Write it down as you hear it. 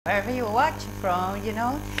Wherever you watch from,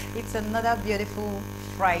 it's another beautiful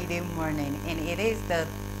Friday morning, and it is the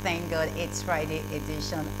Thank God It's Friday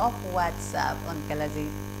edition of WhatsApp on Galaxy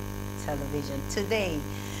Television. Today,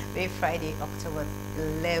 we Friday, October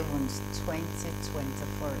 11th,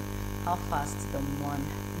 2024. How fast the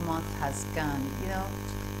month has gone,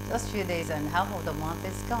 just a few days and half of the month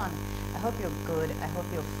is gone. I hope you're good. I hope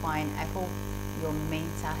you're fine. I hope your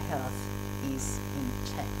mental health is in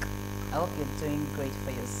check. I hope you're doing great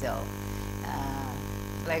for yourself.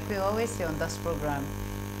 Like we always say on this program,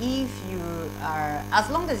 if you are, as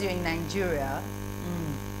long as you're in Nigeria,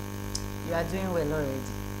 you are doing well already.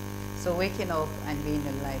 So waking up and being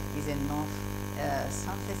alive is enough,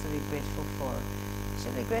 something to be grateful for. You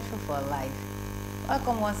should be grateful for life.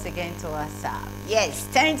 Welcome once again to WhatsApp. Yes,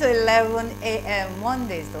 10 to 11 a.m.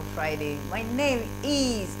 Mondays to Friday. My name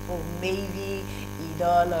is Omevi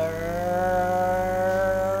Idola.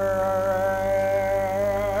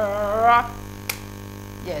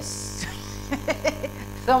 Yes.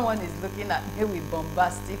 Someone is looking at me with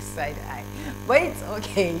bombastic side eye, but it's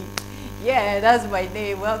okay. Yeah, that's my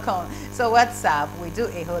name. Welcome. So WhatsApp, we do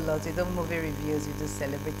a whole lot. We do movie reviews, we do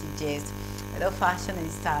celebrity gist, we do fashion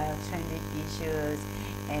and style, trending issues,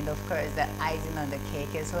 and of course the icing on the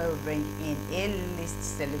cake is where we bring in a list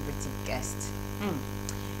celebrity guest.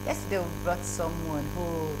 Yesterday we brought someone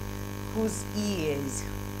whose ears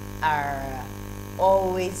are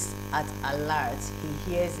always at alert.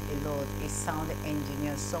 He hears a lot. A sound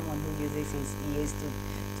engineer, someone who uses his ears to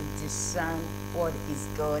discern what is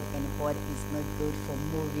good and what is not good for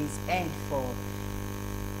movies and for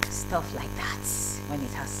stuff like that when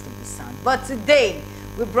it has to be sound. But today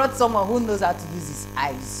we brought someone who knows how to use his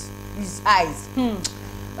eyes.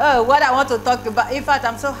 Oh, what I want to talk about. In fact,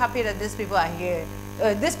 I'm so happy that these people are here.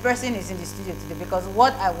 This person is in the studio today because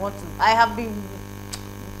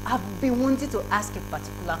I've been wanting to ask a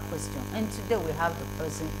particular question, and today we have the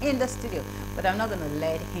person in the studio, but I'm not going to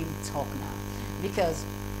let him talk now because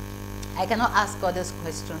I cannot ask all those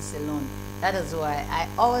questions alone. That is why I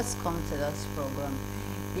always come to this program,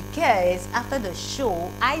 because after the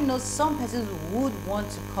show, I know some persons would want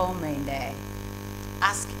to come and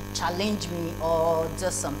ask, challenge me, or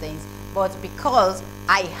just some things, but because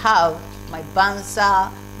I have my bouncer,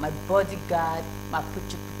 my bodyguard, my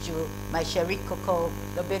puchu puchu, my Sherry Coco,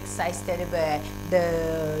 the big size teddy bear,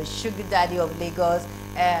 the sugar daddy of Lagos.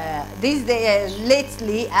 These days,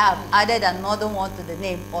 lately, I have added another one to the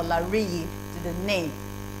name, Olari, to the name.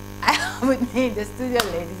 I have with me in the studio,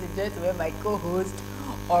 ladies and gentlemen, my co-host,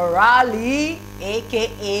 Orali,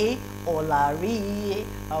 aka Olari.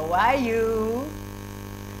 How are you?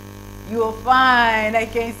 You're fine. I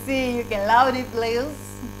can see. You can loudly please.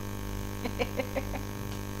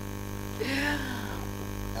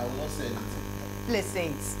 I will not say anything. Please say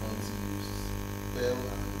it. Until you spell and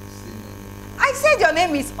say my name. I said your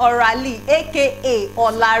name is Orali, aka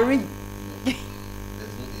Olari. No,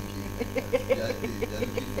 there's no AKA. They are looking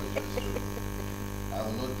for a gesture. I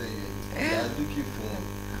will not tell you anything. They are looking for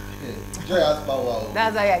Joy has power.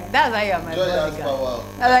 That's how you are my Joy has bodyguard. power.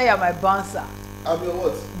 That's how you are my bouncer. I'm your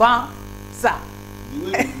what? Bouncer. The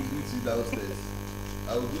way we meet you downstairs,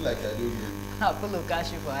 I will do like I don't know. I'll put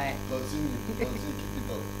Lukashi for her. Continue, keep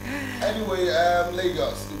it up. Anyway,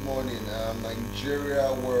 Lagos, good morning.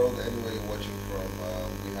 Nigeria, world, anywhere you're watching from.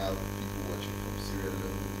 We have people watching from Sierra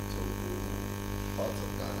Leone, Togo, parts of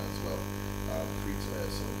Ghana as well. Free to air,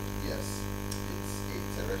 so yes, it's a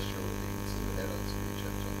terrestrial thing, so head on to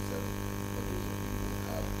HF27 for those of you who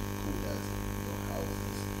have decoders in your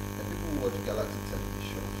houses. And people who watch Galaxy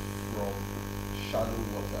Television from shallow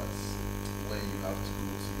waters, where you have to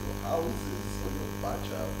go to your houses or your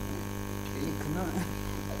bacha with a cake.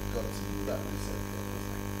 I got to do that recently. I was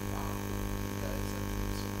like, wow, you guys are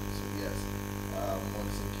doing so good. So yes, want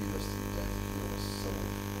to say kudos to you guys if you're some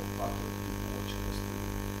or part of the people watching us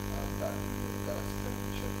through that Galaxy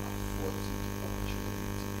Television affords you the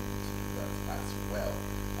opportunity to be able to do that as well.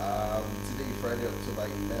 Today, Friday,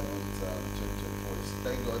 October 11th, 2024 is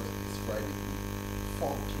Thank God It's Friday,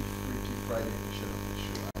 funky, freaky Friday edition of the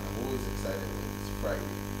show. And I'm always excited when it's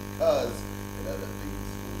Friday because other things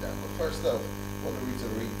go down. But first off, I want to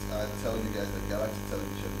reiterate and tell you guys that Galaxy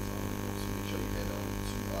Television is on the go, so make sure you head on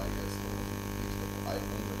to iOS or Play Store for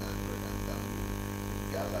iPhones and Android and download the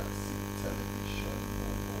Galaxy Television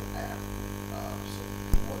mobile app. So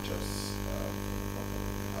watch us from the comfort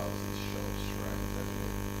of your houses, shops, shrines,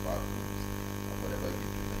 anywhere, bathrooms, whatever you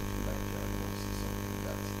do that you feel like you want to see something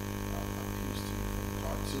that appeals to you, from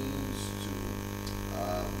cartoons to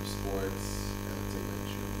sports, entertainment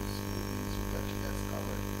shows, movies. We got you guys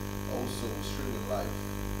covered. Also streaming live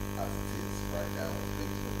as it is right now on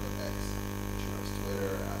Facebook, on X,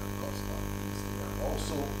 Twitter, and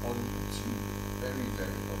also on YouTube. Very,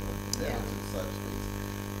 very popular. Never Yeah. to the cyberspace.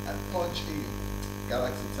 And punch in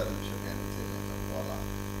Galaxy Television Entertainment and voila.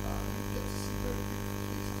 You get to see very beautiful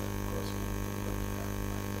faces across all the we have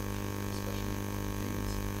lined up for you, especially on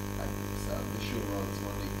days like this. The show runs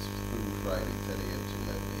Monday through Friday, 10 a.m. to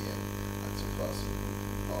 11 a.m. And so far, so good.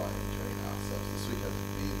 We are enjoying ourselves. This week has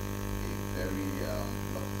been a very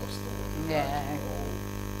blockbuster one. Yeah.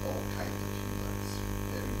 All kinds of humans,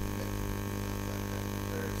 very delectable humans, and we're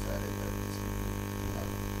very excited that these people have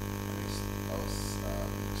graced us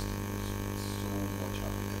in the studios with so much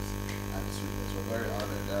happiness and sweetness. We're very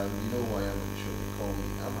honored. You know who I am on the show. They call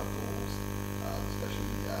me. I'm a co-host,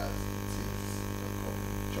 especially as it is called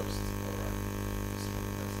just alright.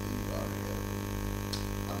 That's ARAL.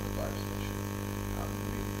 I'm the vibe special. I'm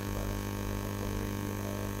really glad I'm covering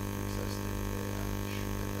success today and shoot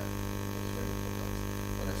that it's very important.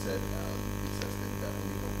 When I said success thing that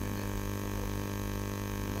only for women,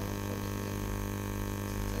 not for men,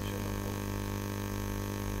 it's intentional for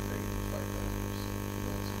very good fighter. So you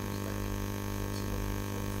don't use like what's what you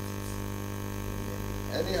call it.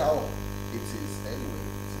 Anyhow, it is anyway,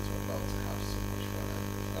 since we're about to have so much fun and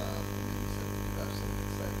maybe said we have something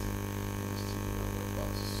exciting in the studio, we're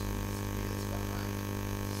about to squeeze ears behind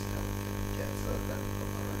to see how we can get that will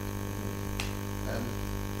come around.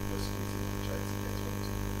 We're squeezing and trying to get what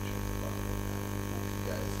this information is about right now. We hope you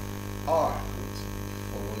guys are going to be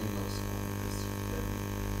following us on this very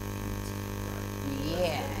beautiful ride. Yeah,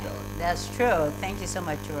 Let's get it done. that's true. Thank you so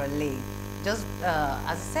much, Rolly. Just as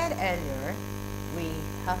I said earlier, we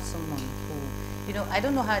have someone who, you know, I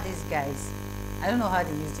don't know how these guys, I don't know how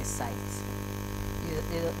they use this site.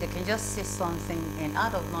 They can just say something, and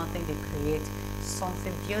out of nothing they create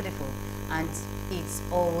something beautiful, and it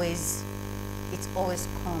always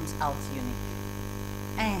comes out unique.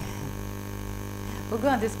 And we'll go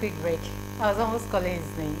on this quick break. I was almost calling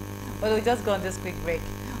his name, but we'll just go on this quick break.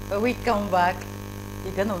 When we come back,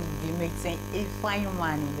 you're gonna be meeting a fine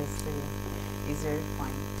man in the studio. He's very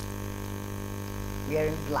fine,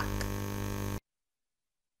 wearing black.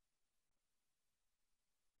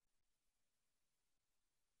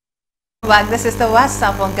 Back. This is the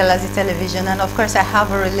WhatsApp on Galaxy Television, and of course I have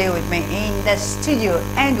a relay with me in the studio,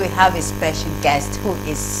 and we have a special guest who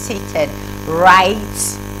is seated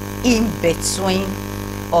right in between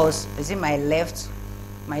us. Is it my left,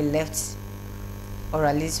 or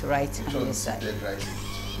at least right Which on one this is side? dead right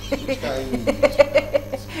in between? Which kind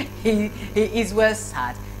he is well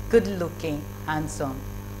sat, good looking, handsome,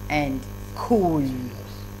 and cool.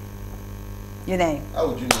 You know, How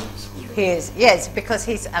would you know this school? he is, yes, because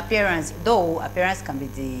his appearance, though appearance can be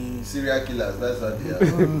the Serial killers, that's how they are.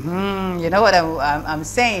 you know what I'm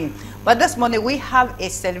saying. But this morning we have a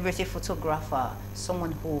celebrity photographer,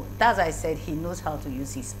 someone who, as I said, he knows how to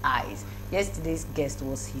use his eyes. Yesterday's guest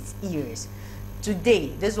was his ears. Today,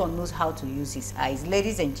 this one knows how to use his eyes.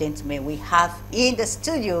 Ladies and gentlemen, we have in the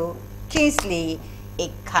studio Kingsley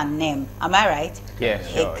Ekanem. Am I right? Yeah,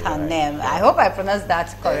 sure. Ekanem. Right. I hope I pronounced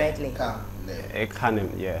that correctly. Ekanem,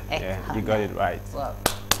 yeah, you got it right. Well,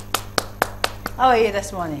 how are you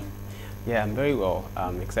this morning? Yeah, I'm very well.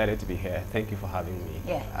 I'm excited to be here. Thank you for having me.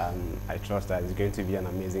 Yeah. I trust that it's going to be an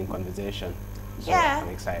amazing conversation. So Yeah. I'm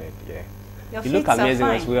excited, yeah. Your You look feet are amazing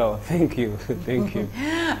as fine. well. Thank you. Thank you.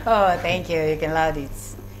 Oh, thank you. You can love it.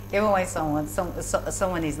 Even when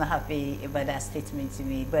someone is not happy about that statement to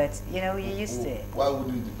me, but you know, you're used to it. Why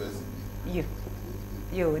wouldn't the person be?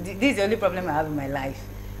 This is the only problem I have in my life.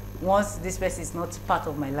 Once this person is not part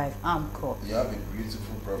of my life, I'm caught. You have a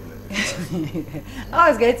beautiful problem. I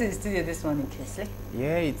was getting to the studio this morning, Kingsley.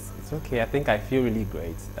 Yeah, it's okay. I think I feel really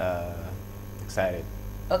great. Excited.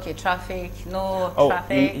 Okay, traffic, no Oh,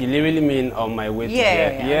 traffic. you literally mean on my way to Yeah,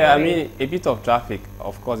 here? yeah, I mean, a bit of traffic.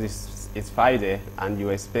 Of course, it's Friday, and you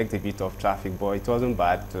expect a bit of traffic, but it wasn't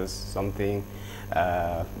bad. It was something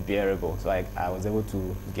bearable. So I was able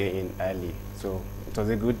to get in early. So it was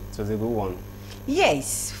a good one.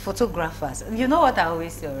 Yes, photographers. You know what I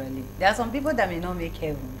always say already? There are some people that may not make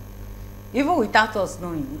heaven, even without us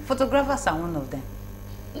knowing. Photographers are one of them.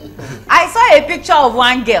 I saw a picture of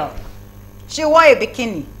one girl. She wore a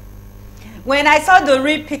bikini. When I saw the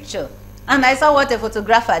real picture and I saw what a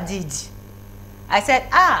photographer did, I said,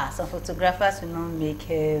 some photographers will not make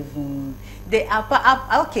heaven. They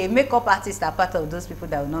are okay, makeup artists are part of those people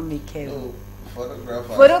that will not make heaven. No,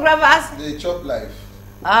 photographers. Photographers, They chop life.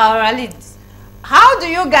 really. How do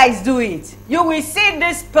you guys do it? You will see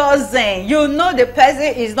this person, you know the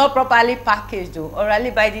person is not properly packaged, or really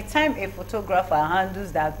by the time a photographer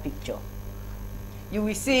handles that picture, you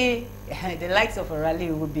will see the likes of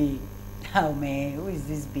Orally will be, oh man, who is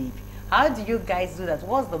this babe? How do you guys do that?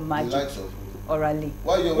 What's the magic? The likes of orally.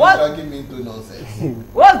 Why are you What- dragging me into nonsense?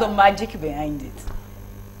 What's the magic behind it?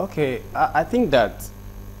 Okay, I think that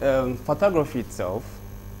photography itself,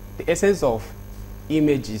 the essence of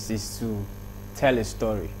images is to tell a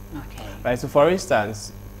story. Okay. Right, so for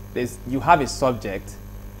instance, you have a subject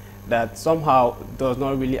that somehow does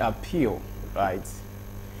not really appeal, right?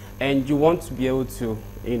 And you want to be able to,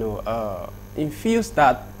 you know, infuse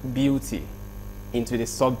that beauty into the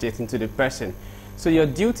subject, into the person. So your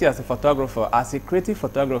duty as a photographer, as a creative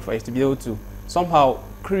photographer, is to be able to somehow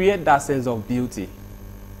create that sense of beauty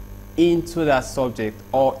into that subject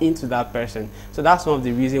or into that person. So that's one of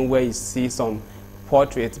the reasons where you see some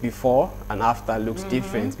portraits before and after looks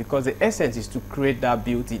different, because the essence is to create that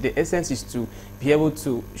beauty. The essence is to be able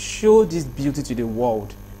to show this beauty to the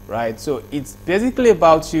world, right? So it's basically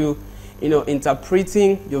about you, you know,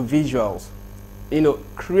 interpreting your visuals, you know,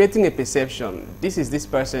 creating a perception. This is this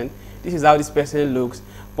person, this is how this person looks.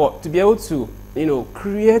 But to be able to, you know,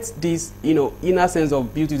 create this, you know, inner sense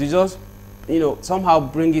of beauty, to just, you know, somehow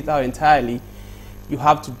bring it out entirely, you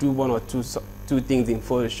have to do one or two things in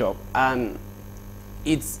Photoshop. And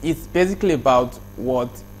it's basically about what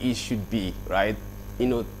it should be, right? You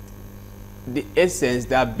know, the essence,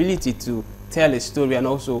 the ability to tell a story and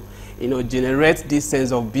also, you know, generate this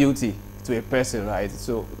sense of beauty to a person, right?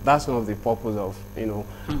 So that's one of the purpose of, you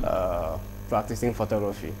know, practicing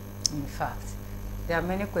photography. In fact, there are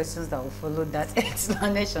many questions that will follow that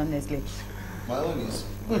explanation, honestly. My own is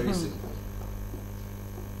very simple.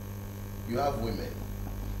 You have women,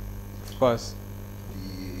 Of course.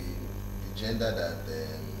 the gender that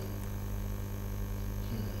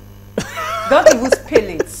Don't even spill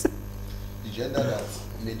it. the gender that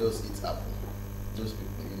made us eat apple. Those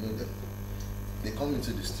people, you know them. They come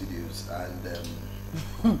into the studios and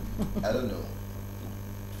I don't know.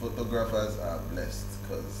 Photographers are blessed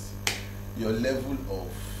because your level of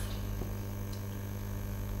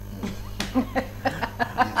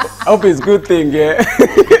I hope it's a good thing, yeah.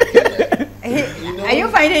 you know, Are you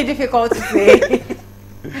finding it difficult to say?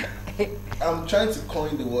 I'm trying to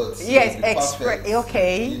coin the words. Yes, to be perfect,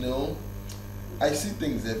 okay. You know, I see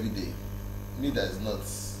things every day. Me that is not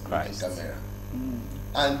the camera.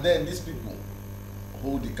 And then these people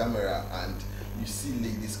hold the camera and you see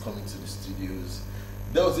ladies coming to the studios.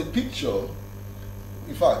 There was a picture,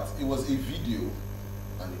 in fact, it was a video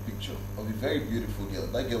and a picture of a very beautiful girl.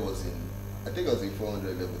 That girl was in, I think I was in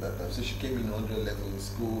 400 level that time. So she came in 100 level in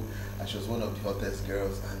school and she was one of the hottest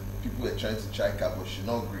girls and people were trying to check her, but she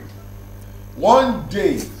not agree. One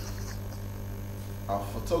day, our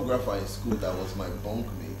photographer in school that was my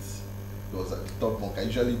bunkmate, he was at the top bunk. I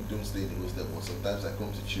usually don't stay in the hostel, but sometimes I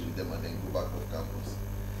come to chill with them and then go back off campus.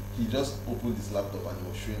 He just opened his laptop and he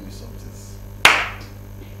was showing me something.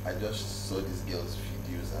 I just saw this girl's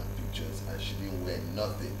videos and pictures and she didn't wear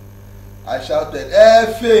nothing. I shouted,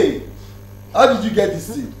 "Effie, how did you get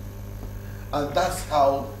this thing?" And that's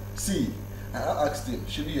how, see, I asked him,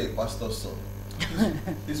 "Should be a pastor's son."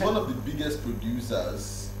 He's one of the biggest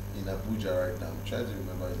producers in Abuja right now. I'm trying to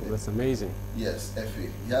remember his name. That's amazing. Yes, Effie.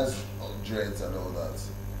 He has dreads and all that.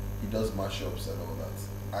 He does mashups and all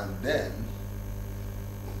that. And then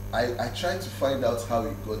I tried to find out how he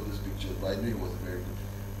got those pictures, but I knew he was a very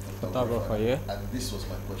good photographer. Yeah. And this was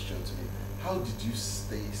my question to him: how did you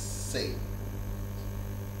stay sane?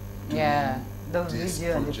 Yeah, the This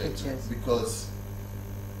video and the project? pictures. Because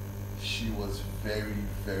she was very,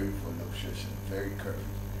 very voluptuous, she was very curvy,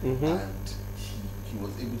 and he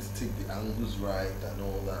was able to take the angles right and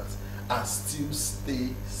all that, and still stay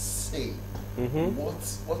sane.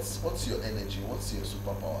 What's your energy? What's your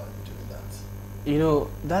superpower in doing that? You know,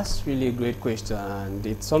 that's really a great question, and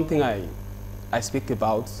it's something I speak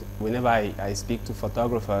about whenever I speak to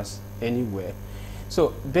photographers anywhere.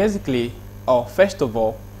 So basically, first of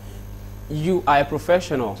all, you are a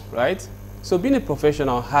professional, right? So being a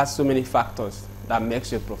professional has so many factors that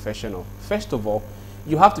makes you a professional. First of all,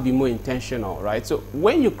 you have to be more intentional, right? So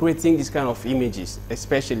when you're creating these kind of images,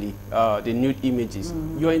 especially the nude images,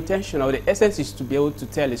 you're intentional. The essence is to be able to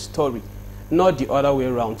tell a story, not the other way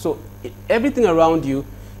around. So everything around you,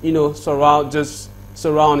 you know,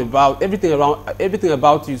 everything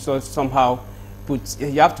about you. So somehow,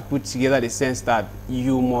 you have to put together the sense that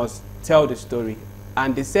you must tell the story,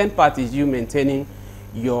 and the second part is you maintaining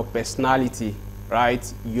your personality,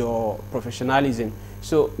 right? Your professionalism.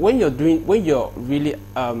 So when you're really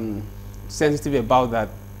sensitive about that,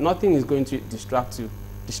 nothing is going to distract you.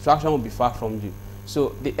 Distraction will be far from you.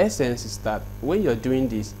 So the essence is that when you're doing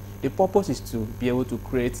this, the purpose is to be able to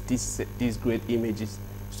create these great images.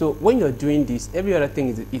 So when you're doing this, every other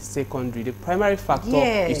thing is secondary. The primary factor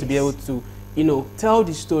is to be able to, you know, tell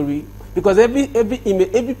the story because every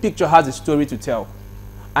picture has a story to tell,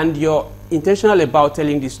 and you're intentional about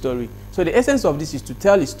telling this story. So the essence of this is to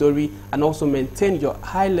tell a story and also maintain your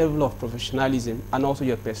high level of professionalism and also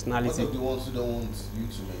your personality. One of the ones who don't want you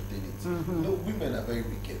to maintain it. You know, women are very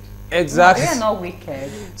wicked. Exactly. No, we are not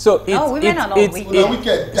wicked. So no, women are not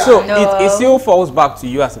wicked. So it still falls back to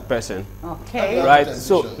you as a person. Okay. Right.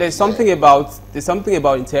 So there's something about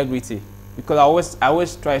integrity, because I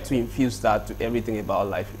always try to infuse that to everything about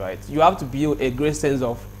life. Right. You have to build a great sense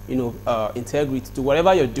of integrity to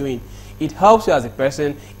whatever you're doing. It helps you as a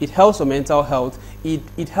person, it helps your mental health,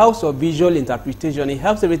 it helps your visual interpretation, it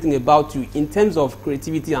helps everything about you in terms of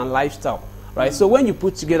creativity and lifestyle, right? So when you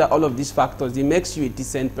put together all of these factors, it makes you a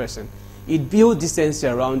decent person. It builds decency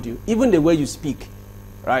around you, even the way you speak,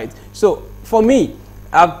 right? So for me,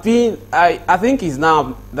 I think it's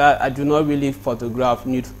now that I do not really photograph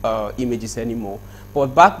nude images anymore.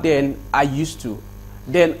 But back then, I used to.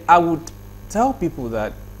 Then I would tell people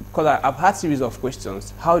that, because I've had series of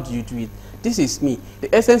questions, how do you do it? This is me.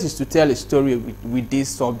 The essence is to tell a story with this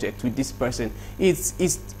subject, with this person. It's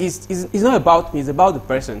not about me, it's about the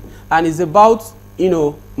person. And it's about,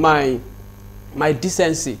 my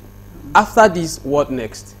decency. After this, what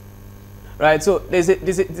next? Right? So there's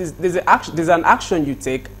an action you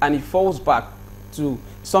take, and it falls back to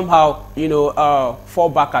somehow, fall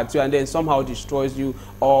back at you and then somehow destroys you,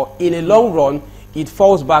 or in a long run, it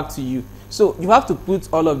falls back to you. So you have to put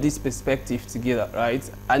all of this perspective together, right?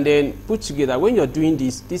 And then put together, when you're doing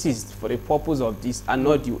this, this is for the purpose of this and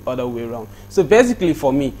not the other way around. So basically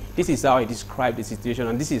for me, this is how I describe the situation,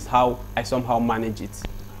 and this is how I somehow manage it.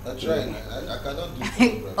 That's right. I cannot do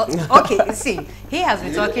it. Okay, see, he has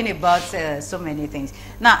been talking about so many things.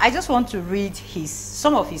 Now, I just want to read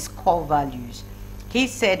some of his core values. He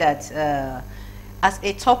said that as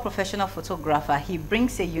a top professional photographer, he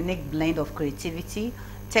brings a unique blend of creativity,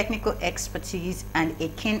 technical expertise, and a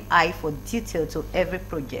keen eye for detail to every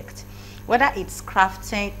project. Whether it's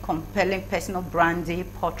crafting compelling personal branding,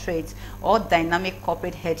 portraits, or dynamic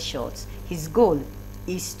corporate headshots, his goal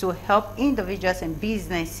is to help individuals and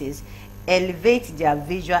businesses elevate their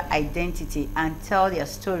visual identity and tell their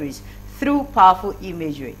stories through powerful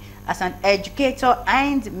imagery. As an educator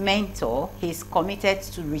and mentor, he is committed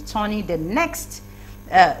to returning the next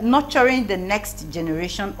nurturing the next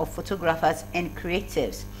generation of photographers and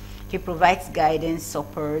creatives. He provides guidance,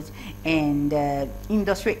 support, and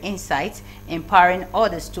industry insights, empowering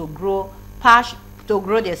others to grow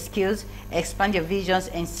their skills, expand their visions,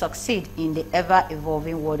 and succeed in the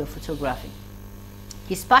ever-evolving world of photography.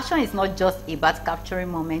 His passion is not just about capturing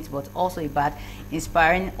moments, but also about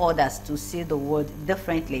inspiring others to see the world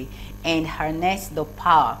differently and harness the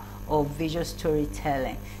power of visual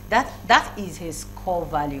storytelling. That is his core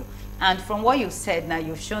value. And from what you said now,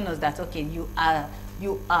 you've shown us that, okay, you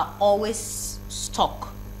are always stuck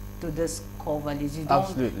to this core values. You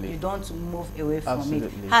don't move away from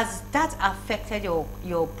it. Has that affected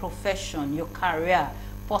your profession, your career,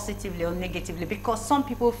 positively or negatively? Because some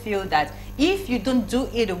people feel that if you don't do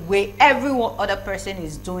it the way every other person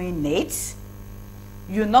is doing it,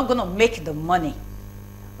 you're not going to make the money,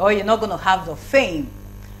 or you're not going to have the fame.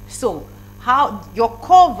 So how your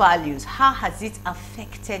core values, how has it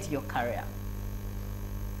affected your career?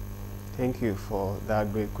 Thank you for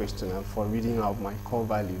that great question and for reading out my core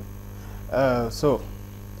value. So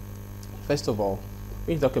first of all,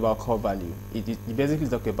 when you talk about core value, you basically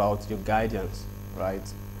talk about your guidance, right?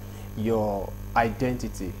 Your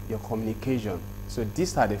identity, your communication. So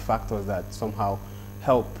these are the factors that somehow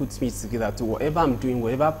help put me together to whatever I'm doing,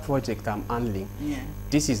 whatever project I'm handling. Yeah.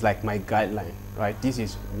 This is like my guideline, right? This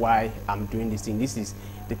is why I'm doing this thing. This is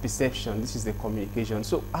the perception. This is the communication.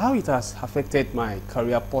 So how it has affected my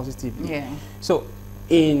career positively. Yeah. So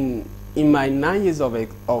in my 9 years of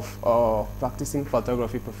practicing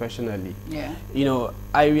photography professionally, yeah,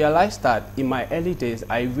 I realized that in my early days,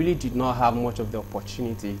 I really did not have much of the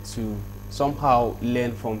opportunity to somehow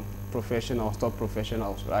learn from professionals, top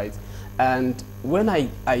professionals, right? And when I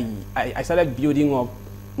started building up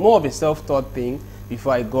more of a self-taught thing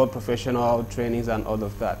before I got professional trainings and all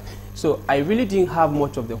of that. So I really didn't have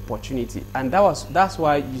much of the opportunity, and that's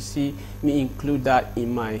why you see me include that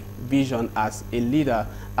in my vision as a leader,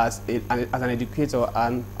 as an educator,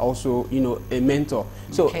 and also a mentor.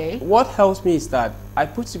 So what helps me is that I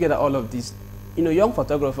put together all of these. Young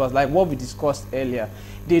photographers, like what we discussed earlier,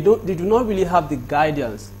 they do not really have the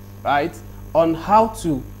guidance, right, on how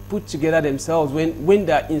to put together themselves when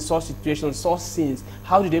they're in such situations, such scenes.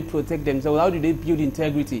 How do they protect themselves? How do they build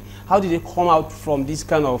integrity? How do they come out from this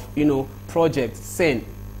kind of project scene,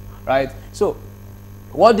 right? So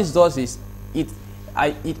what this does is it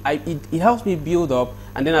helps me build up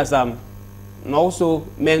And then as I'm also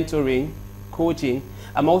mentoring, coaching,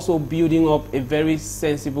 I'm also building up a very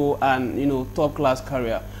sensible and, you know, top-class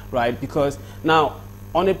career, right? Because now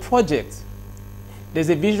on a project, there's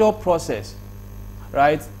a visual process,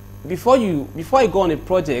 right? Before I go on a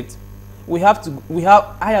project, I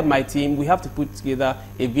have my team, we have to put together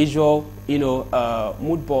a visual, you know,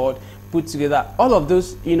 mood board, put together all of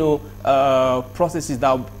those, you know, processes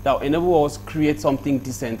that enable us create something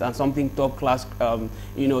decent and something top class,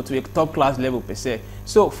 you know, to a top class level per se.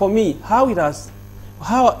 So for me, how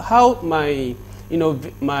my, you know,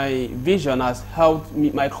 my vision has helped me,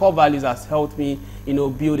 my core values has helped me, you know,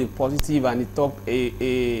 build a positive and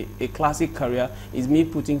a classic career is me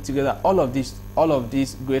putting together all of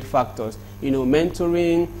these great factors, you know,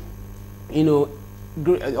 mentoring, you know,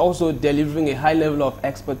 also delivering a high level of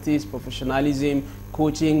expertise, professionalism,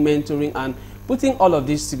 coaching, mentoring, and putting all of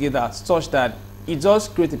this together such that it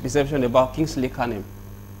just creates a perception about Kingsley Ekanem.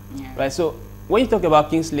 Yeah. Right? So when you talk about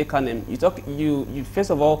Kingsley Ekanem, you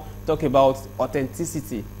first of all talk about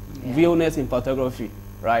authenticity, yeah, realness in photography,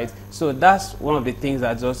 right? So that's one of the things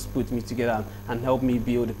that just put me together and helped me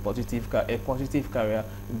build a positive career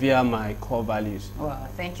via my core values. Wow,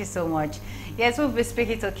 thank you so much. Yes, we'll be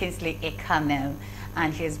speaking to Kingsley Ekanem,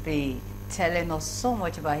 and he's been telling us so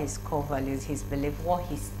much about his core values, his belief, what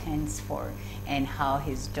he stands for, and how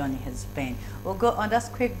his journey has been. We'll go on this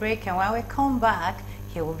quick break, and when we come back,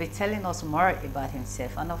 he will be telling us more about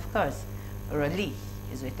himself. And of course, Raleigh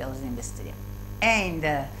is with us in the studio.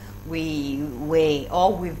 And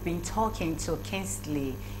we've been talking to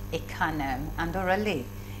Kingsley Ekanem, and Raleigh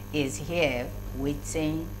is here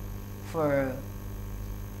waiting for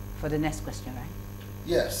the next question, right?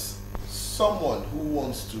 Yes. Someone who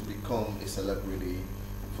wants to become a celebrity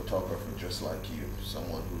photographer just like you,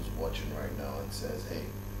 someone who's watching right now and says, hey,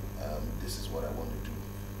 this is what I want to do.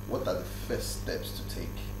 What are the first steps to take,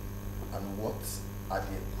 and what are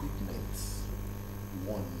the equipment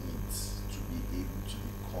one needs to be able to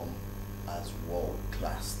become as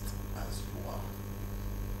world-class as you are?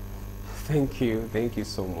 Thank you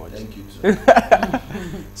so much. Thank you too.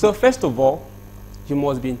 So first of all, you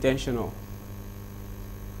must be intentional.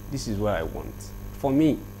 This is what I want. For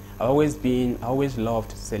me, I always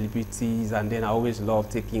loved celebrities, and then I always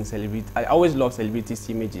loved celebrities'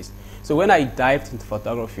 images. So when I dived into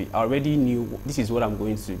photography, I already knew this is what I'm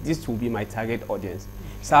going to do. This will be my target audience.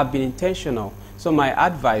 So I've been intentional. So my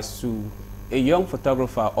advice to a young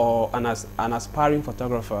photographer or an aspiring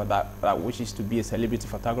photographer that wishes to be a celebrity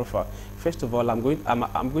photographer, first of all, I'm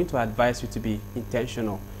going to advise you to be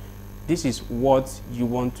intentional. This is what you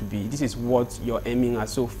want to be. This is what you're aiming at.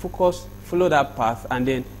 So focus, follow that path, and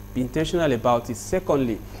then be intentional about it.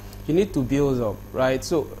 Secondly, you need to build up, right?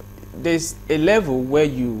 So there's a level where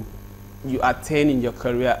you attain in your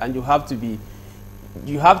career, and you have to be,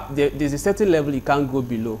 there's a certain level you can't go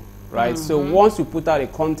below, right? Mm-hmm. So once you put out a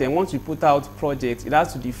content, once you put out projects, it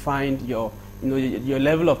has to define your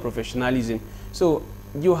level of professionalism. So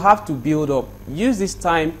you have to build up. Use this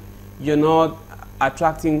time. You're not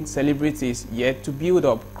attracting celebrities yet to build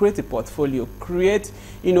up, create a portfolio, create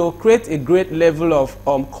a great level of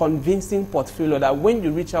convincing portfolio that when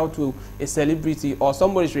you reach out to a celebrity or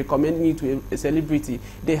somebody is recommending you to a celebrity,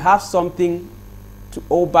 they have something to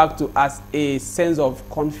owe back to as a sense of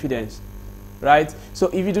confidence, right? So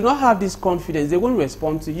if you do not have this confidence, they won't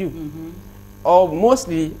respond to you. Mm-hmm. Or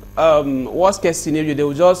mostly, worst case scenario, they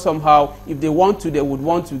will just somehow, if they want to, they would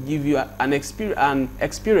want to give you an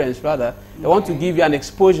experience rather. They want to give you an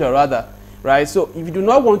exposure rather, right? So if you do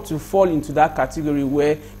not want to fall into that category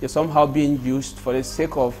where you're somehow being used for the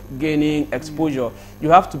sake of gaining exposure,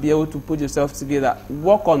 you have to be able to put yourself together,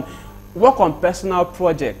 work on personal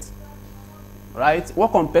projects, right?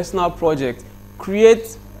 Work on personal projects,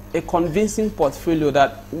 create a convincing portfolio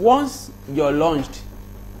that once you're launched,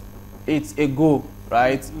 it's a go,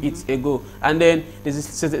 right? Mm-hmm. It's a go. And then there's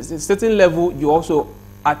a certain level you also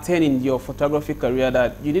attain in your photography career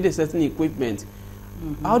that you need a certain equipment.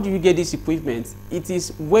 Mm-hmm. How do you get this equipment? It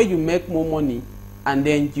is where you make more money and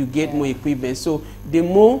then you get more equipment. So the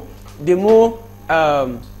more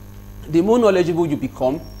knowledgeable you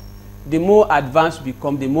become, the more advanced you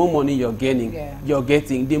become, the more money you're gaining, you're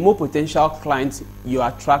getting, the more potential clients you're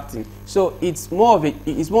attracting. So it's more of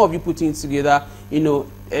you putting together,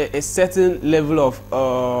 a certain level of,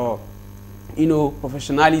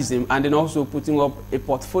 professionalism, and then also putting up a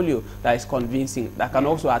portfolio that is convincing, that can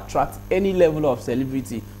also attract any level of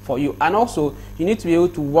celebrity for you. And also, you need to be able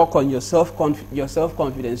to work on your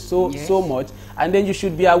self-confidence so much, and then you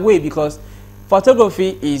should be aware, because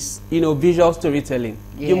photography is, visual storytelling.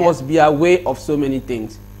 Yeah. You must be aware of so many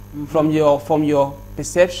things, from your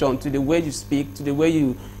perception, to the way you speak, to the way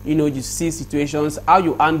you see situations, how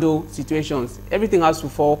you handle situations. Everything has to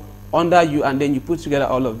fall under you, and then you put together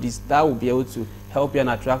all of this. That will be able to help you and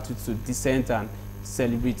attract you to decent and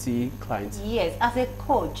celebrity clients. Yes, as a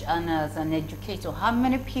coach and as an educator, how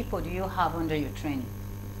many people do you have under your training?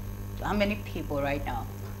 How many people right now?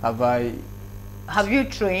 Have you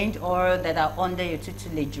trained or that are under your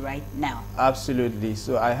tutelage right now? Absolutely.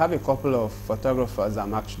 So I have a couple of photographers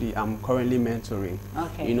I'm currently mentoring.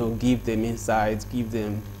 Okay. Give them insights, give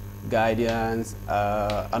them guidance,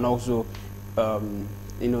 and also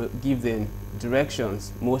give them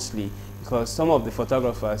directions mostly, because some of the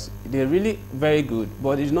photographers, they're really very good,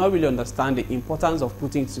 but they do not really understand the importance of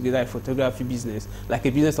putting together a photography business, like a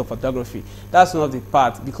business of photography. That's one of the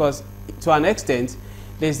parts, because to an extent,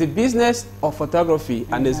 there's the business of photography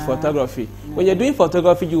and there's photography. When you're doing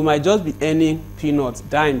photography, you might just be earning peanuts,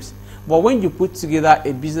 dimes. But when you put together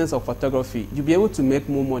a business of photography, you'll be able to make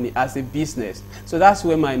more money as a business. So that's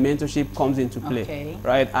where my mentorship comes into play,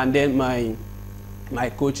 right? And then my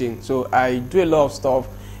coaching. So I do a lot of stuff,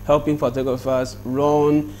 helping photographers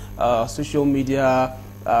run social media,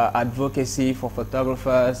 advocacy for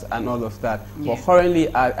photographers and all of that. Yeah. But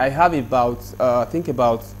currently I have about,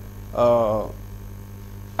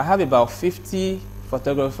 I have about 50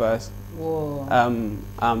 photographers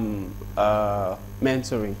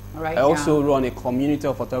mentoring. I also run a community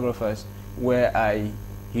of photographers where I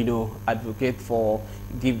advocate for,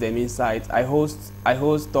 give them insights. I host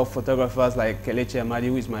top photographers like Kelechi Amadi,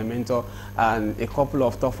 who is my mentor, and a couple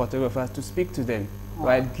of top photographers to speak to them,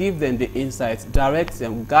 right? Give them the insights, direct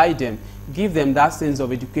them, guide them, give them that sense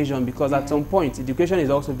of education, because at some point, education is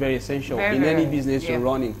also very essential in any business you're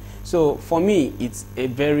running. So for me, it's a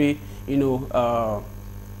very,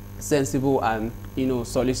 sensible and,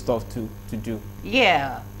 solid stuff to do.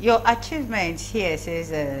 Yeah, your achievement here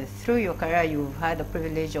says through your career, you've had the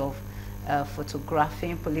privilege of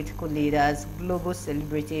photographing political leaders, global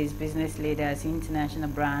celebrities, business leaders, international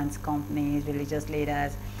brands, companies, religious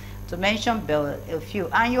leaders, to mention a few.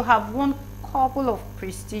 And you have won a couple of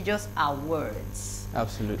prestigious awards.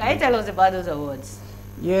 Absolutely. Can you tell us about those awards?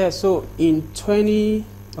 Yeah, so in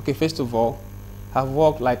first of all, I've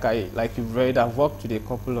worked, like you've read, I've worked with a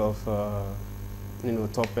couple of,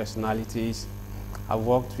 top personalities. I've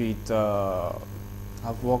worked with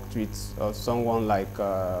someone like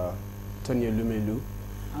Tony Elumelu.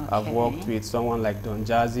 Okay. I've worked with someone like Don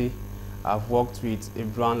Jazzy. I've worked with a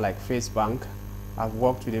brand like Face Bank. I've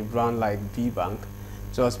worked with a brand like V Bank,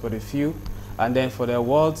 just for the few. And then for the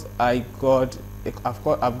awards, I've gotten a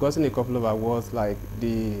couple of awards, like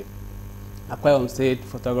the Aquarium State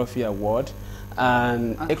Photography Award,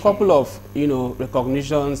 and a couple of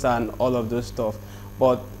recognitions and all of those stuff.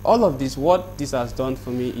 But all of this, what this has done for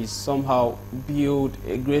me is somehow build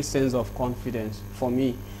a great sense of confidence for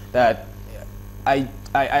me, that I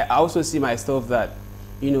also see myself that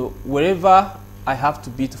wherever I have to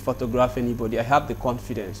be to photograph anybody, I have the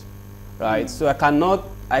confidence, right? So I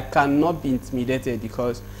cannot be intimidated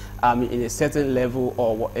because I'm in a certain level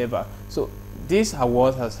or whatever. So this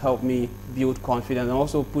award has helped me build confidence and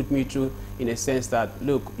also put me through, in a sense that,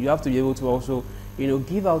 look, you have to be able to also,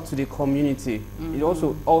 give out to the community. It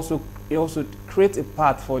also creates a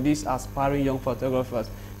path for these aspiring young photographers.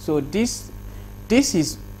 So this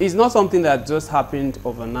is not something that just happened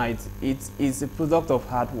overnight. It's a product of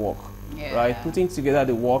hard work, right? Putting together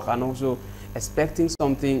the work and also expecting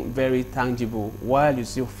something very tangible while you're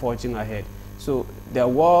still forging ahead. So the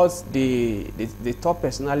awards, the top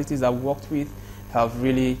personalities I've worked with have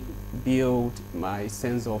really built my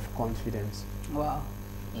sense of confidence. Wow,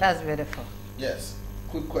 that's beautiful. Yes.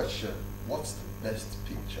 Quick question. What's the best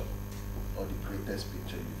picture or the greatest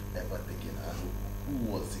picture you've ever taken, and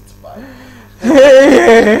who was it by?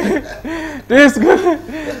 This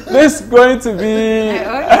is going to be...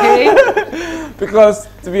 Okay. Because,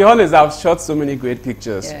 to be honest, I've shot so many great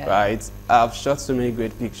pictures, right? I've shot so many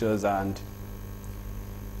great pictures, and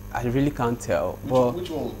I really can't tell. Which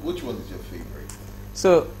one is your favorite?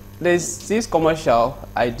 So there's this commercial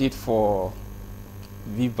I did for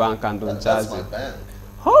V Bank and Don Jazzy. That's my bank.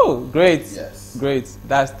 Oh, great! Yes, great.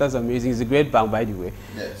 That's amazing. It's a great bank, by the way.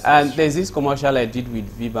 Yes. And there's this commercial I did with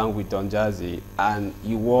V Bank with Don Jazzy, and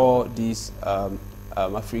he wore this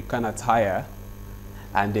African attire,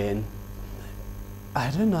 and then I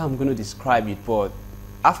don't know how I'm going to describe it, but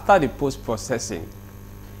after the post-processing,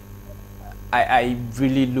 I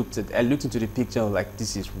really looked into the picture, like,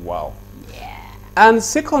 this is wow. Yeah. And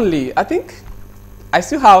secondly, I think I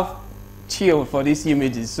still have chill for these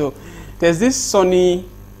images. So there's this sunny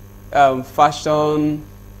fashion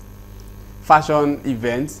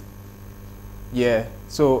event. Yeah.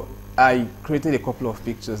 So I created a couple of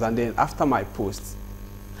pictures, and then after my post,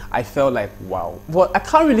 I felt like, wow. But I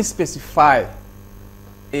can't really specify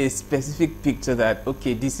a specific picture that,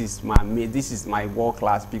 okay, this is my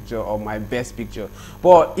world-class picture or my best picture.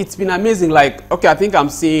 But it's been amazing. Like, okay, I think I'm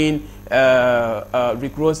seeing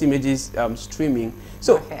Rick Ross images streaming.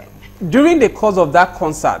 So okay, during the course of that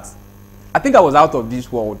concert, I think I was out of this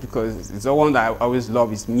world, because it's the one that I always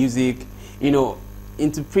love is music. You know,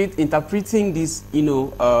 interpreting this, you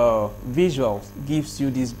know, visuals gives you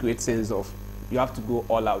this great sense of you have to go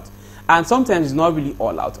all out. And sometimes it's not really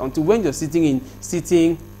all out until when you're sitting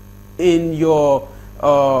in your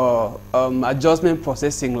adjustment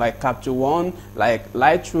processing, like Capture One, like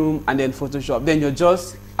Lightroom, and then Photoshop. Then you're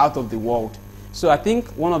just out of the world. So I think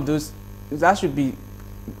one of those, that should be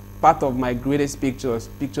part of my greatest pictures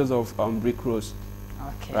of Rick Ross.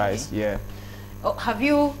 Okay. Right. Yeah. Oh, have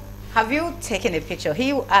you taken a picture?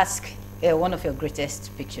 He will ask one of your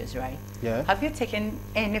greatest pictures, right? Yeah. Have you taken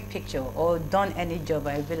any picture or done any job?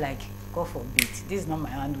 I'll be like, God forbid, this is not my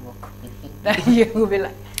handwork. Then you will be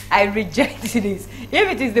like, I reject this. If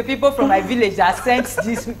it is the people from my village that sent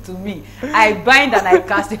this to me, I bind and I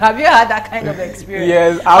cast it. Have you had that kind of experience?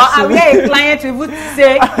 Yes, absolutely. Or are we a client who would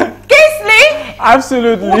say, Kingsley?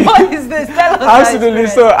 Absolutely. What is this? Tell us. Absolutely.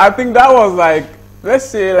 So I think that was like, let's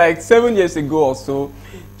say like 7 years ago or so.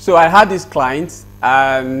 So I had this client,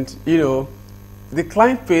 and you know, the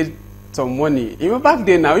client paid some money. Even back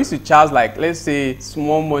then, I used to charge like, let's say,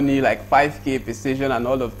 small money, like 5K per session and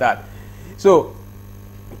all of that. So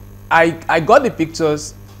I got the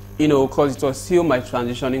pictures, you know, because it was still my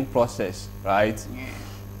transitioning process, right? Yeah.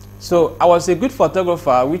 So I was a good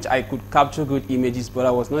photographer, which I could capture good images, but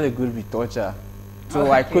I was not a good retoucher. So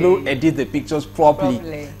okay, I couldn't edit the pictures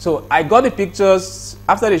properly. So I got the pictures.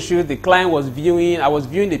 After the shoot, the client was viewing. I was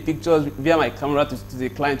viewing the pictures via my camera to the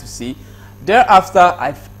client to see. Thereafter,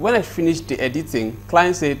 when I finished the editing,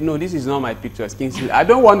 client said, no, this is not my pictures, Kingsley. I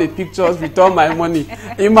don't want the pictures, return my money.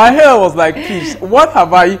 In my head, I was like, please, what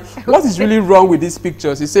is really wrong with these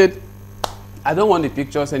pictures? He said, I don't want the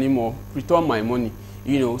pictures anymore, return my money.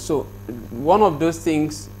 You know, so one of those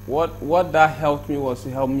things, what that helped me was to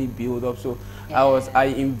help me build up. So yeah, I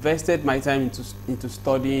invested my time into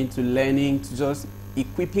studying, into learning, to just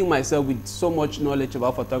equipping myself with so much knowledge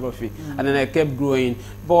about photography. And then I kept growing.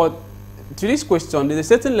 But to this question, there's a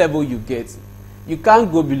certain level you get. You can't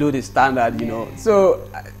go below the standard, you know. So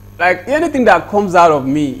like anything that comes out of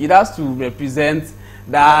me, it has to represent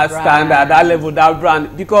that standard, that level, that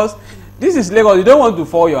brand. Because this is Lagos, you don't want to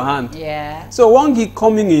fall your hand. Yeah. So one gig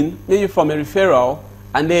coming in, maybe from a referral,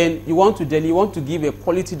 and then you want to give a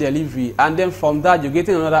quality delivery, and then from that you're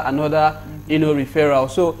getting another you know, referral.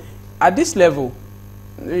 So at this level,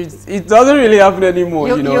 it doesn't really happen anymore.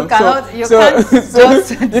 You know, you can't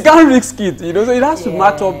risk it. You know, so it has to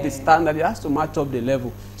match up the standard. It has to match up the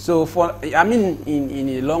level. So I mean, in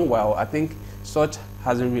a long while, I think such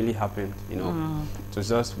hasn't really happened. You know, so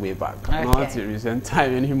just way back, not a recent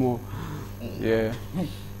time anymore. Yeah.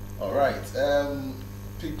 All right.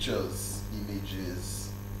 Pictures,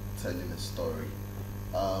 images, telling a story.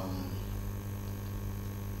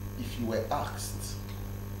 If you were asked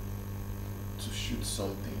to shoot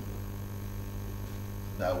something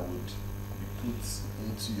that would be put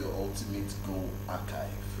into your ultimate goal archive,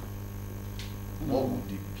 what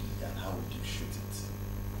would it be and how would you shoot it?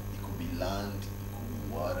 It could be land, it could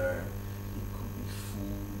be water, it could be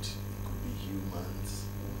food, it could be humans.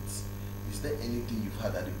 Is there anything you've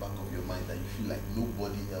had at the back of your mind that you feel like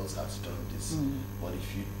nobody else has done this, but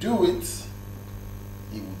if you do it,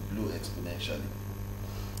 it would blow exponentially?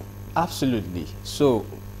 Absolutely. So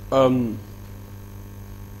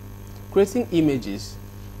creating images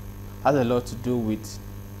has a lot to do with,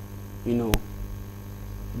 you know,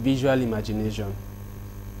 visual imagination.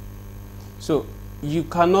 So you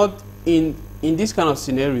cannot, in this kind of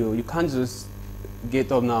scenario, you can't just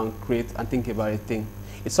get up now and create and think about a thing.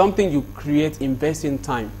 It's something you create, invest in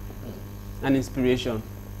time and inspiration,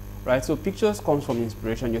 right? So pictures comes from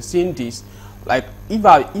inspiration. You're seeing this, like if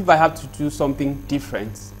I have to do something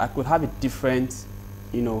different, I could have a different,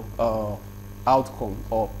 you know, outcome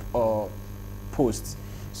or post.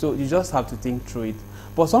 So you just have to think through it.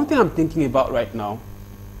 But something I'm thinking about right now,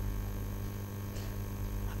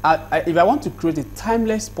 if I want to create a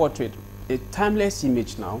timeless portrait, a timeless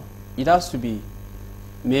image now, it has to be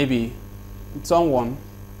maybe someone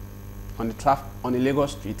on the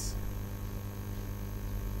Lagos streets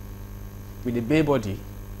with a bare body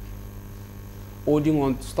holding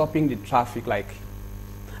on, stopping the traffic, like,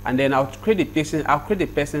 and then I'll create a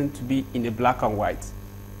person to be in a black and white,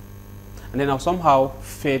 and then I'll somehow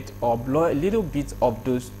fade or blur a little bit of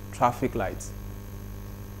those traffic lights.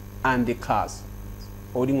 and the cars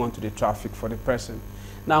holding on to the traffic for the person.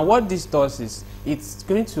 Now what this does is it's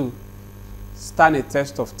going to stand a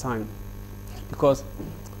test of time, because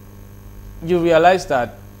you realize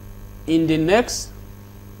that in the next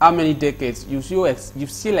how many decades you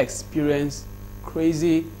still experience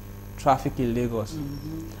crazy traffic in Lagos,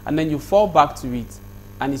 and then you fall back to it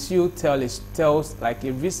and it still tells like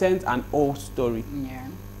a recent and old story,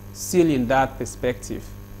 still in that perspective.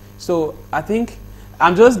 So I think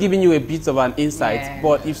I'm just giving you a bit of an insight,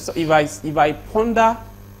 but if I ponder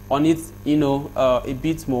on it, you know, a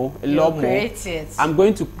bit more, a lot more, I'm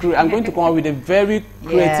going to come up with a very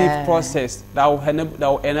creative process that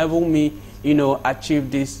will enable me, you know, achieve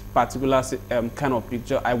this particular kind of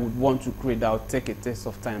picture I would want to create that will take a test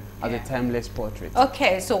of time as a timeless portrait.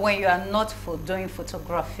 Okay, so when you are not doing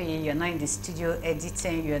photography, you're not in the studio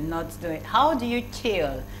editing, you're not doing, how do you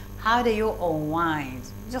chill? How do you unwind?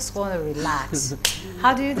 You just want to relax.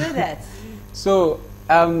 How do you do that? So,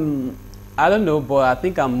 I don't know, but I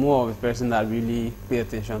think I'm more of a person that really pay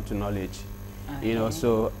attention to knowledge. Okay. You know,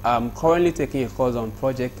 so I'm currently taking a course on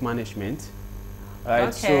project management. Right,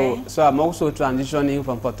 okay. So I'm also transitioning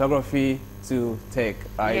from photography to tech,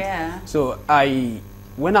 right? Yeah. So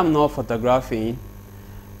when I'm not photographing,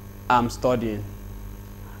 I'm studying,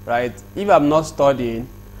 right? If I'm not studying,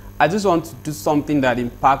 I just want to do something that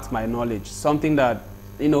impacts my knowledge, something that,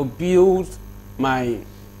 you know, builds my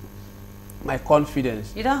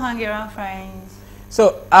confidence. You don't hang around friends?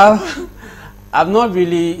 So I'm not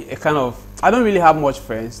really I don't really have much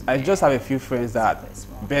friends. I just have a few friends that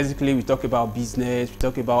basically we talk about business, we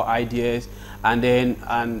talk about ideas, and then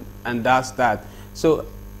and that's that. So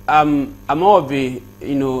I'm more of a,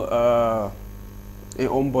 you know, a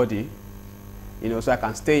homebody, you know, so I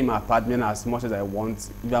can stay in my apartment as much as I want.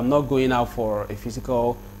 If I'm not going out for a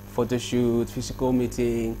physical photo shoot, physical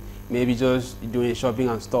meeting, maybe just doing shopping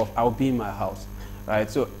and stuff, I'll be in my house, right?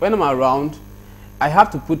 So when I'm around, I have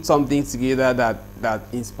to put something together that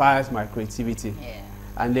inspires my creativity,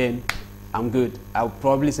 and then I'm good. I'll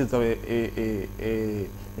probably set up a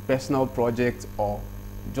personal project or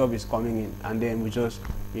job is coming in, and then we just,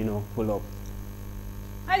 you know, pull up.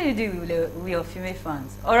 How do you do with your female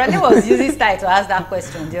fans? Already was using style to ask that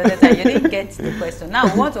question the other time. You didn't get the question. Now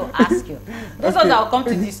we want to ask you. Those ones that will come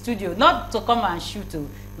to the studio, not to come and shoot,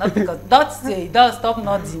 not because don't stop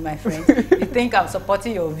nodding, my friend. You think I'm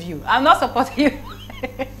supporting your view? I'm not supporting you.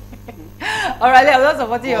 Alright, I'm not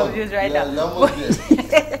supporting your views right now.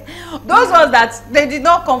 Those ones that they did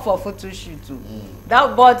not come for photo shoot too.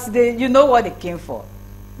 But you know what they came for.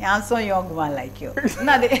 A handsome young man like you.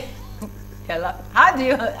 Now how do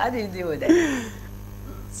you deal with that?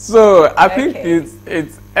 So I think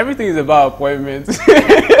it's everything is about appointments. The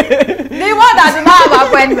one that do not have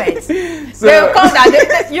appointments. So they will come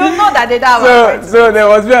that you know that they don't have appointments. So there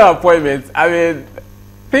was no appointment. I mean,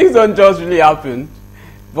 things don't just really happen,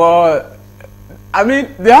 but I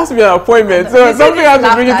mean there has to be an appointment. So something has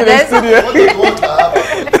to bring you to the studio.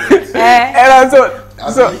 And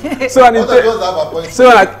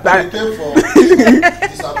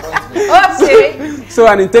so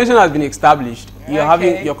an intention has been established.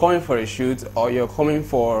 You're coming for a shoot, or you're coming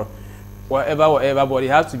for whatever, but it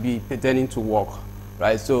has to be pertaining to work,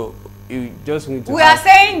 right? So you just need to. We are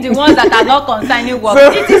saying the ones that are not concerning work.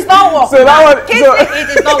 It is not work. So that one, it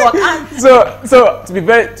is not work. So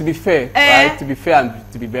to be fair, right? To be fair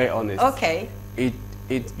and to be very honest. Okay.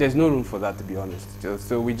 There's no room for that, to be honest.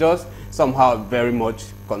 So we just somehow very much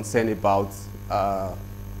concerned about our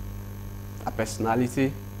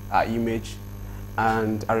personality, our image,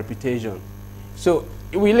 and our reputation. So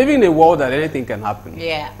we live in a world that anything can happen.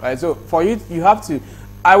 Yeah. Right. So for you have to.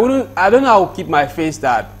 I don't know how to keep my face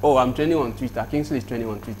that, oh, I'm trending on Twitter. Kingsley is trending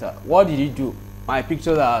on Twitter. What did you do? My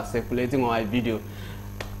pictures are circulating on my video.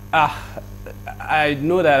 I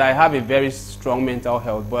know that I have a very strong mental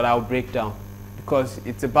health, but I'll break down. Because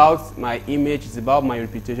it's about my image, it's about my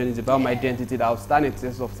reputation, it's about my identity that will stand a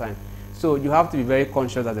test of time. So you have to be very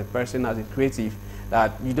conscious as a person, as a creative,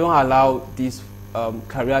 that you don't allow this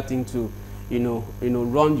career thing to, you know,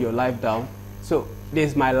 run your life down. So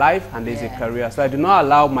there's my life and there's a career. So I do not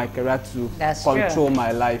allow my career to control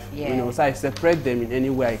my life. You know, so I separate them in any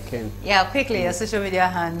way I can. Yeah, quickly, your social media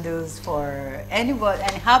handles for anybody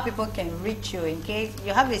and how people can reach you in case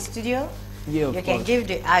you have a studio. Yeah, you can give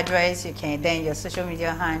the address, you can then your social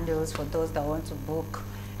media handles for those that want to book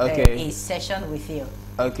a session with you.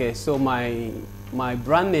 Okay, so my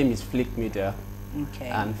brand name is Flick Media. Okay.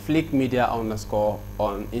 And Flick Media _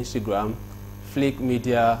 on Instagram, Flick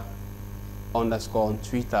Media _ on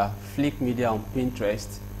Twitter, Flick Media on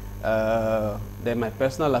Pinterest. Then my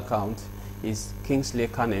personal account is Kingsley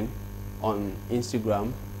Ekanem on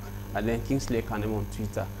Instagram. and then Kingsley Ekanem on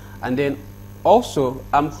Twitter. And then also,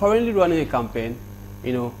 I'm currently running a campaign,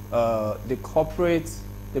 you know, the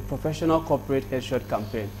professional corporate headshot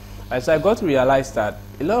campaign. So I got to realize that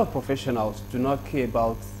a lot of professionals do not care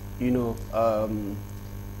about, you know,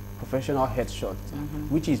 professional headshot,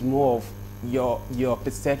 which is more of your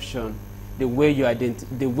perception, the way you're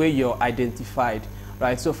identified,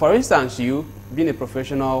 right? So, for instance, you being a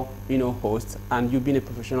professional, you know, host, and you being a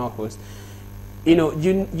professional host, you know,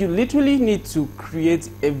 you literally need to create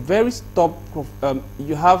a very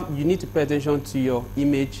you need to pay attention to your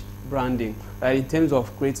image branding, right? In terms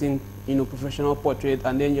of creating, you know, professional portrait,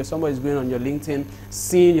 and then somebody's going on your LinkedIn,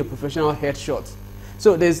 seeing your professional headshot.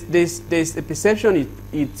 So there's a perception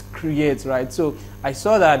it creates, right? So I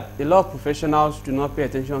saw that a lot of professionals do not pay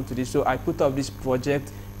attention to this. So I put up this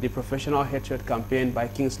project, the Professional Headshot Campaign by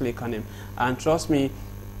Kingsley Ekanem, and trust me,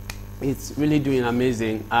 it's really doing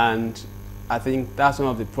amazing. And I think that's one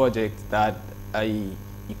of the projects that you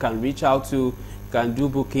can reach out to, can do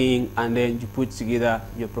booking, and then you put together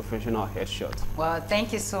your professional headshot. Well,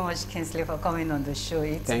 thank you so much, Kingsley, for coming on the show.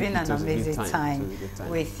 It's been an amazing time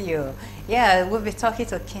with you. Yeah, we'll be talking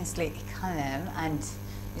to Kingsley Ekanem, and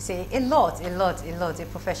you say a lot, a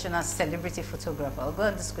professional celebrity photographer. I'll go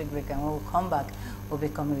on this quick break, and when we'll come back, we'll be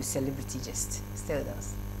coming with Celebrity Gist. Stay with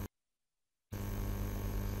us.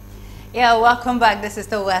 Yeah, welcome back. This is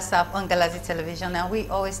the WhatsApp on Galaxy Television, and we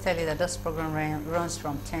always tell you that this program runs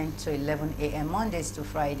from 10 to 11 a.m. Mondays to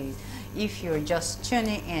Fridays. If you're just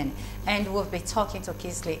tuning in, and we'll be talking to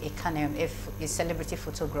Kingsley Ekanem, a celebrity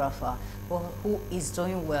photographer who is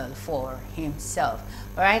doing well for himself.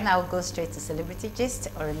 All right, now we'll go straight to Celebrity Gist.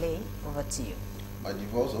 Orele, over to you. My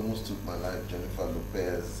divorce almost took my life. Jennifer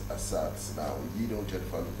Lopez aside. Now, you know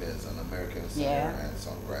Jennifer Lopez, an American singer and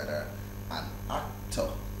songwriter, an actor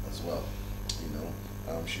as well. You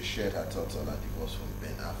know, she shared her thoughts on her divorce from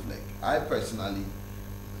Ben Affleck. I personally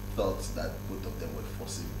thought that both of them were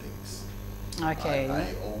forcing things. Okay.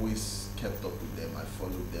 I always kept up with them. I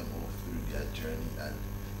followed them all through their journey, and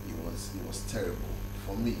it was terrible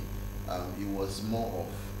for me. It was more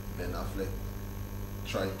of Ben Affleck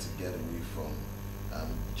trying to get away from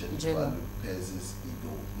Jennifer Lopez's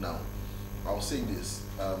ego. Now, I'll say this: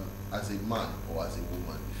 as a man or as a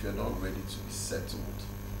woman, if you're not ready to be settled,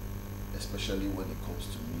 especially when it comes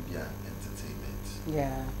to media and entertainment,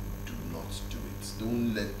 do not do it.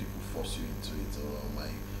 Don't let people force you into it. Oh, my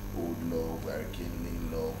old love, we're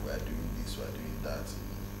rekindling love, we're doing this, we're doing that.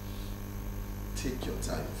 Take your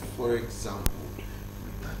time. For example,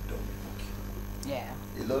 with that dumb book. Yeah.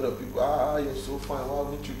 A lot of people, you're so fine, why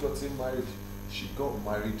haven't you gotten married? She got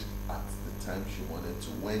married at the time she wanted to,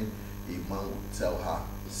 when a man would tell her,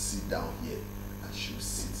 sit down here, and she would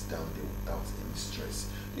sit down there without any stress.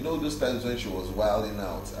 You know those times when she was wilding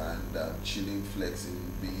out and chilling, flexing,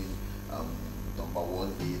 being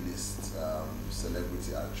 #1 A-list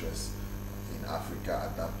celebrity actress in Africa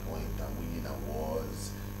at that point, and winning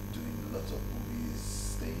awards, doing a lot of movies,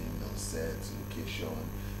 staying on sets, location,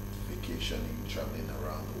 vacationing, traveling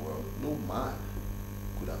around the world. No man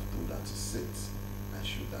could have told her to sit, and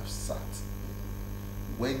she would have sat.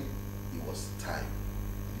 When it was time,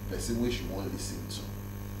 the person which she won't listen to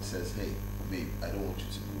says, hey, babe, I don't want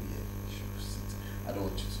you to go here. She will sit. I don't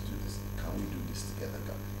want you to do this. Can we do this together?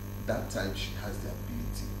 That time she has the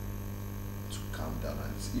ability to calm down,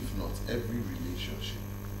 and if not, every relationship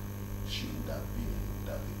she would have been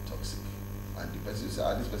toxic. And the person will say,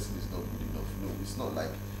 this person is not good enough. No, it's not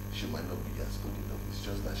like she might not be as good enough. It's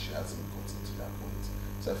just that she hasn't gotten to that point.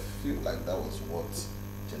 So I feel like that was what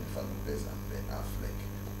Jennifer Lopez and Ben Affleck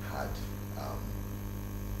had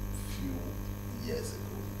few years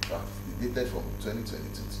ago. In fact, they dated from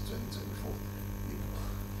 2022 to 2024.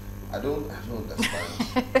 I don't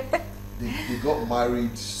understand. they got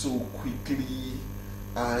married so quickly,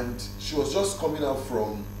 and she was just coming out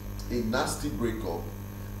from a nasty breakup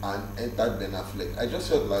and entered Ben Affleck. I just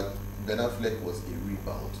felt like Ben Affleck was a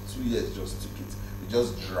rebound. 2 years just took it. They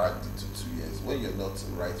just dragged it to 2 years. When you're not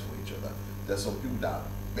right for each other, there's some people that are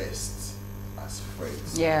best as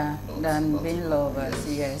friends. Yeah, than being lovers.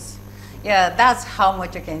 Yes. Yeah, that's how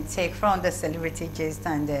much you can take from the Celebrity Gist,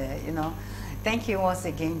 and you know. Thank you once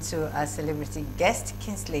again to our celebrity guest,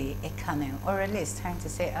 Kingsley Ekanem. Orele, it's time to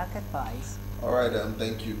say our goodbyes. All right,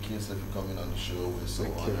 thank you, Kingsley, for coming on the show. We're so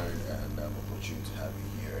honored and opportunity to have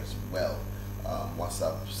you here as well.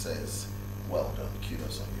 WhatsApp says, well done.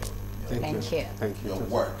 Kudos on your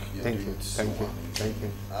work. Thank you.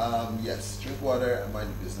 Yes, drink water and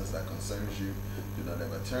mind the business that concerns you. Do not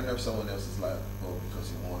ever turn up someone else's light bulb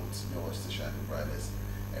because you want yours to shine the brightest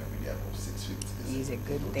every day above 6 feet. It's a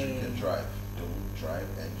good day. Drink and drive. Don't drive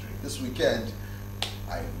and drink. This weekend,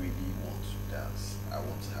 I really want to dance. I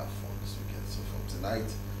want to have fun this weekend. So from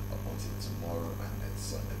tonight up until tomorrow and then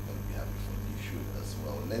Sunday, I'm going to be having fun. You should as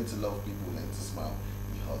well. Learn to love people, learn to smile.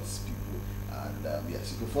 It hurts people. And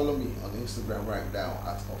yes, you can follow me on Instagram right now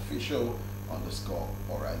at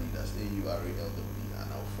official_O'Reilly. That's AURALW,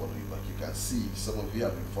 and I'll follow you back. You can see some of you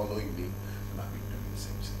have been following me, and I've been doing the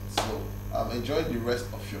same thing. So enjoy the rest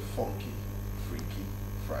of your funky, freaky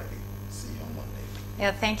Friday. See you on Monday.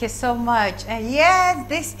 Yeah, thank you so much. And yes,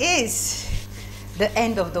 this is the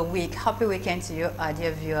end of the week. Happy weekend to you, our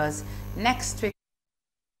dear viewers. Next week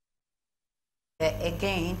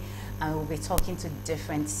again, and we'll be talking to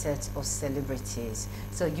different sets of celebrities.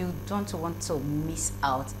 So you don't want to miss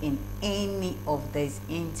out in any of these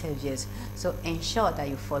interviews. So ensure that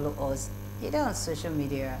you follow us either on social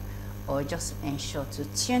media or just ensure to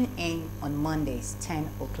tune in on Mondays, 10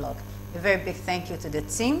 o'clock. A very big thank you to the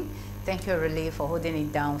team. Thank you, Relay, for holding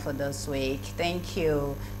it down for this week. Thank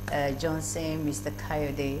you, Johnson, Mr.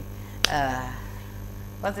 Coyote.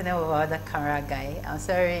 What's the name of our other camera guy? I'm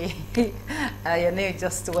sorry. Your name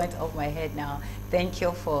just went off my head now. Thank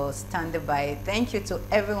you for standing by. Thank you to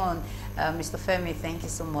everyone. Mr. Femi, thank you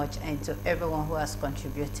so much. And to everyone who has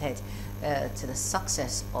contributed to the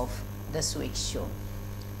success of this week's show.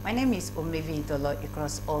 My name is Omevi Idolo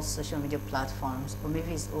across all social media platforms.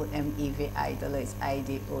 Omevi is Omevi, Idolo is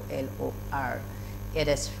IDOLOR. It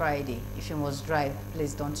is Friday. If you must drive,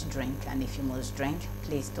 please don't drink. And if you must drink,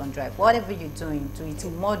 please don't drive. Whatever you're doing, do it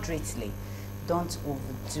moderately. Don't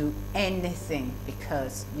overdo anything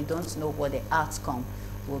because you don't know what the outcome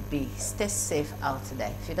will be. Stay safe out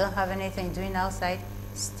there. If you don't have anything doing outside,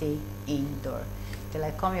 stay indoor. Till I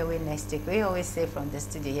come your way next week, we always say from the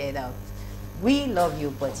studio here that we love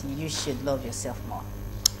you, but you should love yourself more.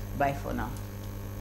 Bye for now.